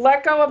just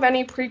let go of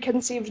any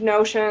preconceived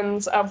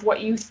notions of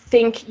what you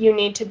think you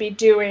need to be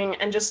doing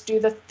and just do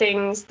the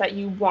things that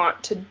you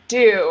want to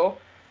do.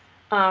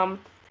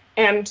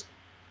 And,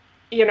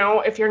 you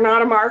know, if you're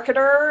not a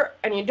marketer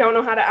and you don't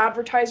know how to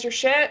advertise your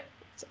shit,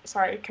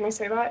 sorry, can I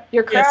say that?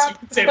 Your crap? Yes, you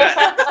can say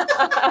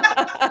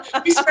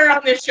that. We swear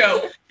on this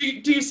show.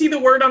 Do you see the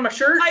word on my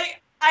shirt?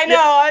 I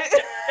know.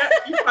 Yeah,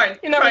 you're fine.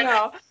 You never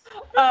know.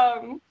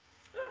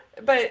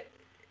 But,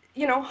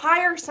 you know,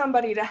 hire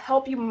somebody to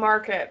help you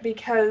market,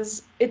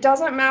 because it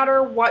doesn't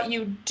matter what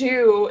you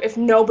do if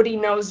nobody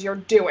knows you're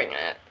doing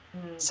it.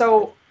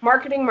 So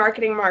marketing,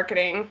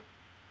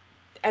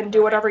 and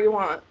do whatever you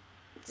want.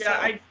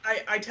 Yeah, so.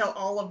 I tell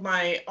all of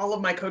my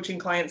coaching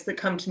clients that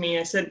come to me,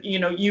 I said, you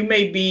know, you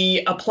may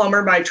be a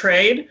plumber by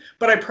trade,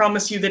 but I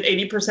promise you that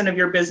 80% of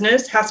your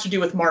business has to do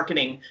with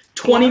marketing.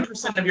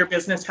 20% of your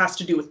business has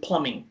to do with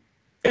plumbing.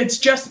 It's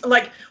just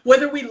like,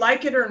 whether we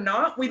like it or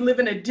not, we live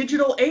in a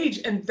digital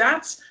age, and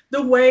that's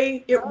the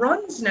way it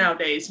runs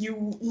nowadays.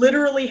 You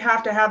literally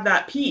have to have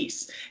that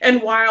piece.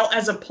 And while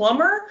as a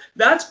plumber,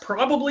 that's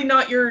probably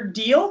not your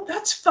deal,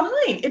 that's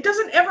fine. It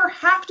doesn't ever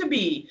have to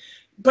be.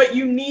 But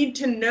you need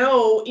to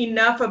know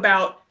enough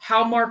about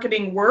how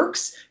marketing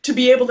works to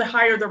be able to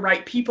hire the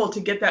right people to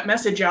get that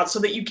message out so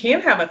that you can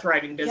have a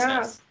thriving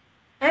business. Yeah.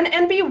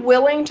 And be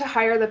willing to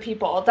hire the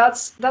people.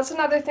 That's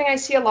another thing I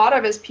see a lot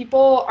of, is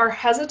people are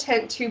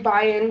hesitant to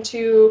buy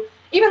into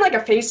even like a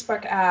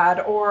Facebook ad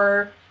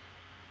or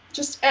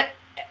just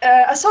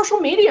a social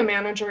media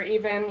manager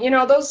even. You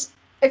know, those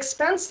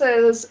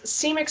expenses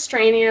seem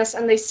extraneous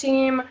and they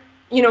seem,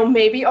 you know,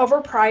 maybe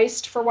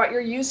overpriced for what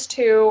you're used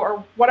to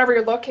or whatever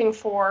you're looking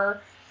for,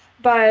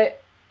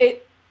 but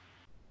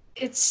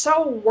it's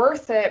so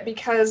worth it,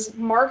 because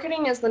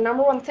marketing is the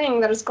number one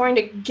thing that is going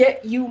to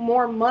get you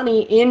more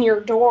money in your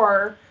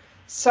door.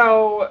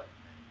 So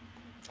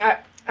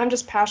I'm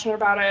just passionate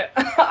about it.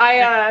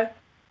 I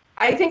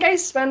think I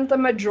spend the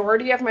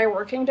majority of my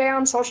working day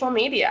on social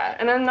media,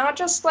 and I'm not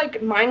just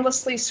like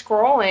mindlessly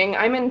scrolling.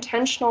 I'm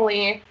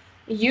intentionally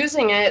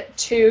using it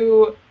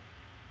to,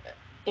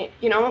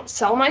 you know,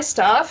 sell my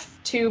stuff,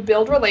 to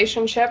build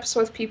relationships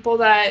with people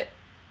that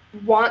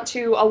want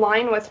to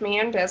align with me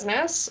in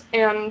business,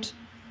 and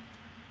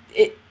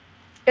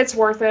it's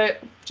worth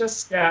it.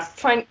 Just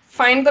find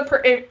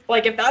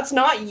like, if that's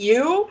not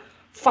you,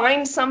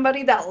 find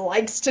somebody that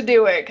likes to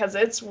do it, because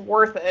it's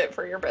worth it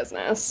for your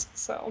business.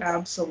 So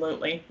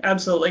absolutely,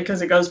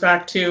 because it goes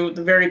back to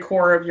the very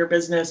core of your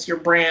business, your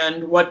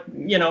brand, what,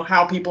 you know,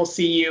 how people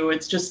see you.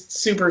 It's just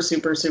super,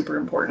 super, super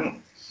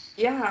important.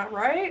 Yeah,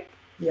 right?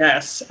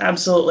 Yes,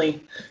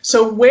 absolutely.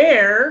 So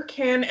where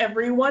can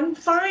everyone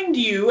find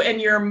you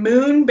and your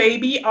Moon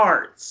Baby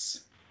Arts?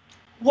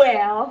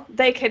 Well,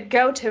 they could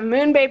go to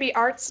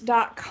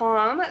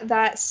moonbabyarts.com.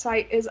 That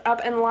site is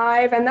up and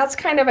live, and that's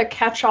kind of a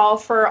catch-all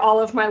for all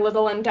of my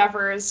little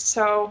endeavors.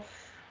 So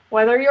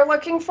whether you're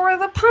looking for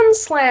the Pun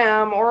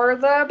Slam or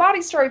the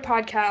Body Story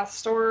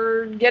podcast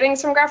or getting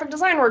some graphic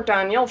design work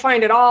done, you'll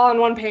find it all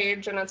on one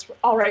page, and it's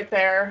all right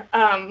there.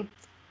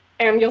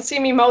 And you'll see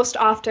me most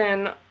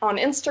often on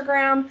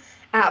Instagram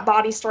at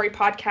Body Story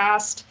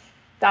Podcast.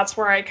 That's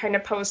where I kind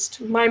of post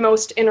my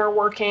most inner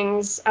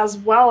workings, as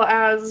well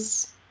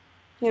as,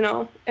 you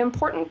know,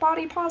 important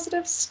body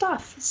positive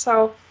stuff.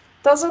 So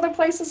those are the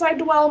places I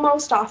dwell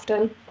most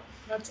often.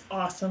 That's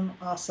awesome.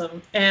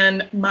 Awesome.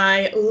 And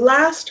my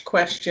last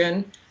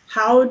question,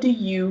 how do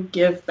you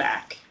give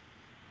back?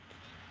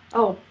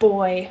 Oh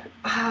boy.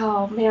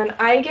 Oh man.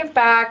 I give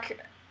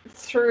back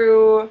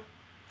through,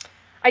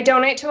 I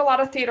donate to a lot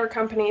of theater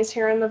companies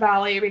here in the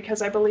Valley,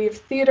 because I believe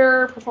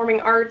theater,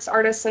 performing arts,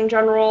 artists in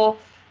general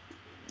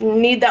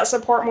need that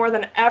support more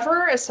than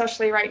ever,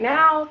 especially right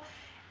now.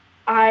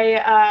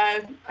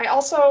 I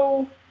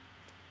also,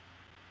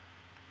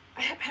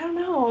 I don't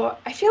know,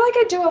 I feel like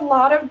I do a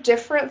lot of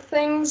different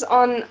things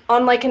on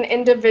like an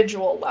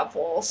individual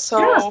level.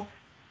 So,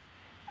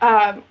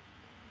 I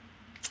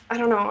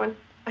don't know.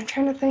 I'm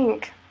trying to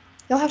think.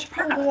 You'll have to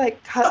probably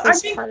like cut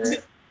this part.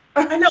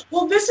 I know.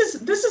 Well, this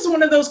is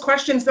one of those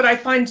questions that I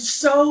find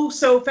so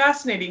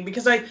fascinating,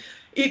 because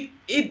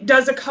it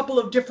does a couple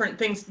of different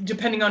things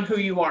depending on who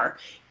you are.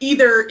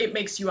 Either it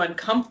makes you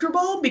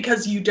uncomfortable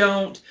because you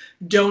don't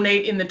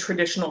donate in the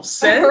traditional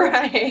sense,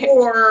 right.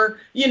 or,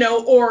 you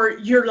know, or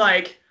you're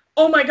like,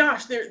 oh my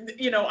gosh,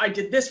 you know, I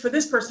did this for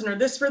this person or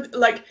this for,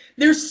 like,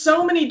 there's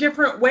so many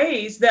different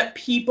ways that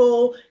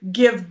people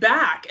give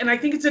back. And I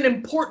think it's an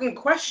important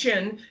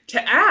question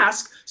to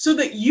ask so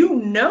that you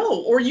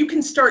know, or you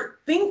can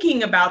start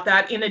thinking about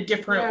that in a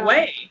different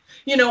way.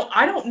 You know,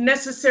 I don't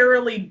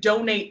necessarily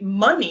donate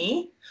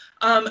money.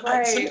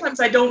 Right. Sometimes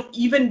I don't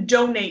even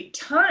donate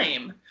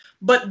time.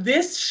 But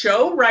this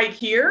show right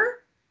here,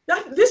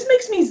 this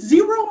makes me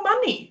zero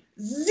money.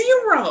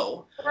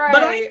 Zero. Right.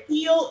 But I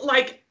feel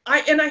like I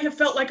have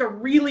felt like a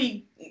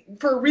really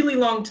for a really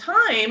long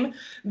time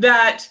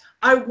that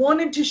I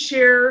wanted to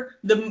share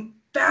the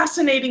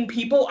fascinating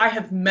people I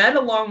have met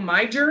along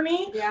my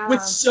journey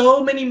with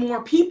so many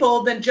more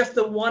people than just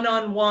the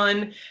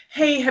one-on-one,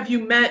 hey, have you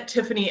met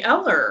Tiffany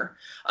Eller?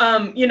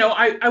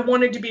 I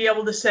wanted to be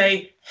able to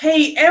say,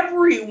 hey,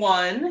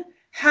 everyone,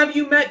 have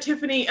you met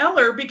Tiffany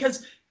Eller?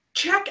 Because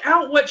check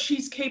out what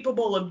she's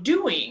capable of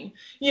doing,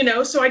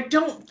 so I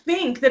don't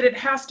think that it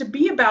has to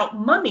be about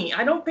money.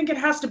 I don't think it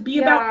has to be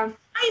about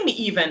time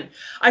even.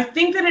 I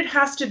think that it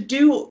has to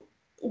do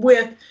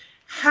with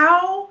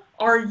how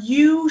are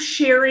you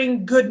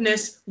sharing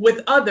goodness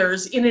with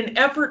others in an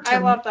effort to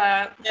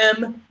make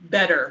them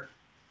better.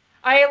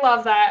 I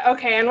love that.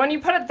 Okay, and when you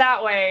put it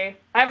that way,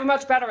 I have a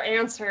much better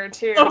answer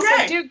too.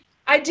 Okay. So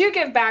I do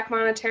give back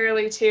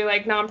monetarily to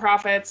like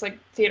nonprofits, like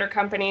theater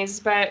companies,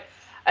 but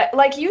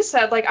like you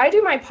said, like I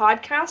do my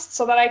podcast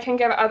so that I can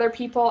give other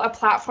people a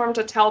platform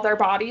to tell their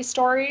body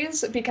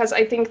stories, because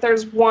I think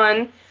there's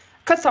one,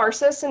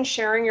 catharsis in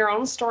sharing your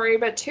own story,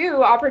 but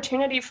two,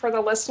 opportunity for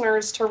the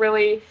listeners to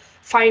really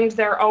find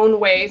their own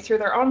way through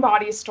their own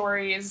body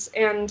stories.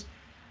 And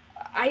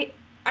I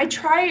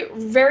try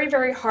very,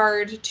 very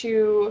hard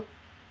to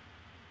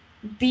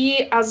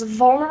be as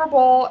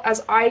vulnerable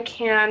as I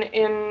can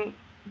in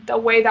the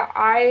way that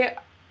I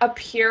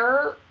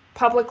appear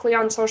publicly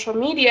on social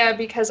media,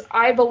 because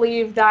I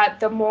believe that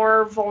the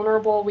more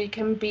vulnerable we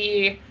can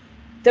be,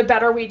 the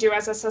better we do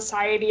as a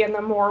society, and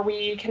the more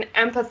we can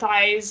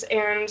empathize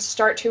and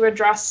start to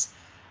address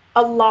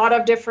a lot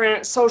of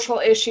different social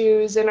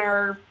issues in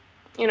our,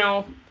 in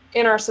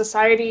our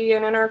society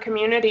and in our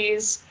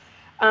communities.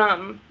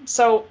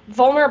 So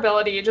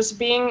vulnerability, just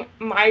being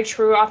my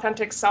true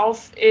authentic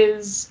self,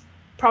 is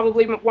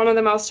probably one of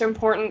the most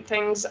important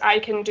things I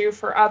can do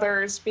for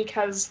others,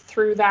 because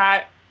through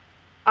that,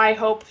 I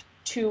hope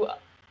to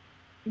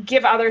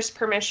give others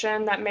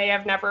permission that may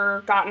have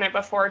never gotten it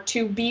before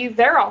to be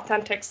their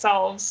authentic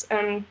selves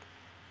and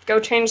go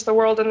change the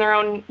world in their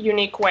own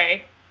unique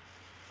way.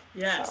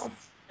 Yes. So.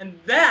 And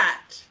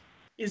that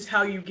is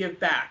how you give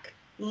back.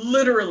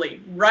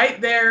 Literally,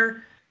 right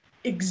there,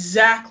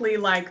 exactly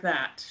like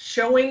that.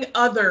 Showing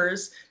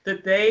others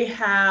that they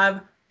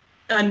have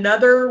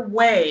another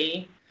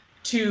way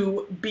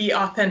to be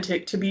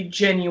authentic, to be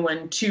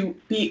genuine, to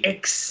be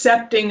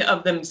accepting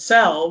of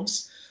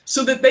themselves,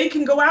 so that they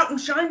can go out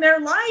and shine their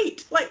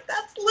light. Like,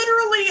 that's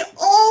literally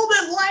all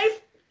that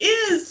life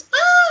is.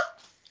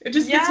 It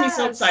just gets me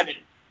so excited.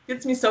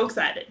 Gets me so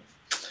excited.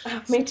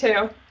 Me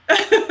too.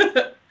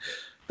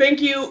 Thank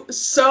you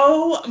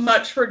so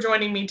much for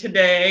joining me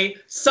today.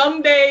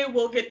 Someday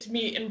we'll get to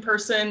meet in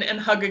person and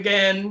hug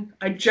again.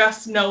 I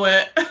just know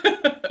it.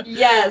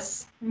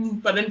 Yes.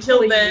 But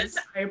until then,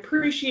 I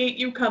appreciate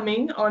you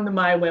coming on the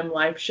My Whim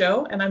Life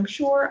Show, and I'm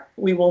sure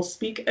we will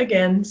speak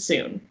again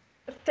soon.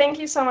 Thank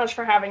you so much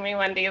for having me,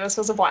 Wendy. This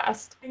was a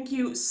blast. Thank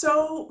you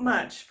so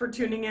much for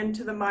tuning in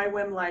to the My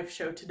Whim Life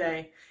Show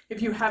today.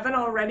 If you haven't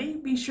already,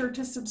 be sure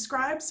to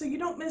subscribe so you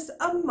don't miss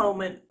a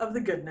moment of the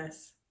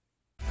goodness.